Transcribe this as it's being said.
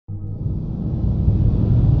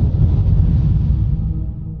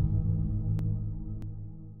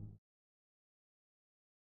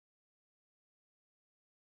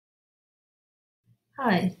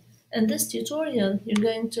Hi, in this tutorial you're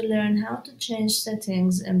going to learn how to change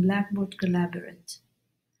settings in Blackboard Collaborate.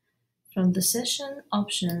 From the session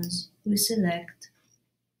options, we select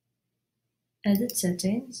Edit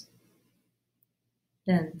Settings,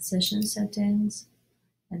 then Session Settings,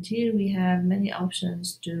 and here we have many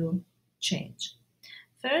options to change.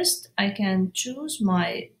 First, I can choose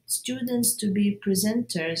my students to be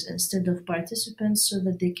presenters instead of participants so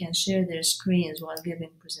that they can share their screens while giving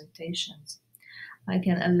presentations. I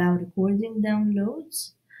can allow recording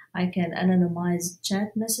downloads. I can anonymize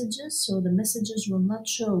chat messages so the messages will not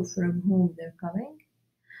show from whom they're coming.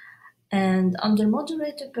 And under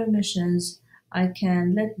moderator permissions, I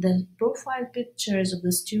can let the profile pictures of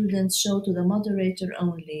the students show to the moderator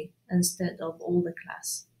only instead of all the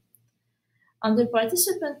class. Under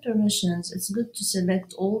participant permissions, it's good to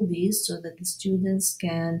select all these so that the students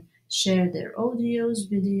can share their audios,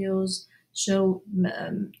 videos, show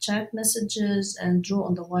chat messages, and draw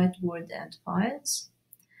on the whiteboard and files.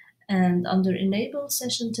 And under Enable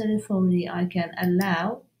Session Telephony, I can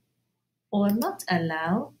allow or not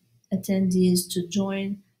allow attendees to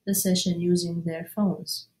join the session using their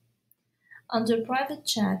phones. Under Private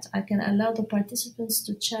Chat, I can allow the participants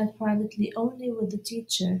to chat privately only with the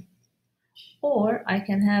teacher, or I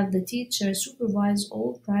can have the teacher supervise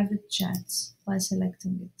all private chats by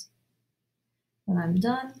selecting it. When I'm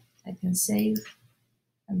done, I can save,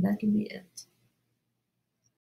 and that will be it.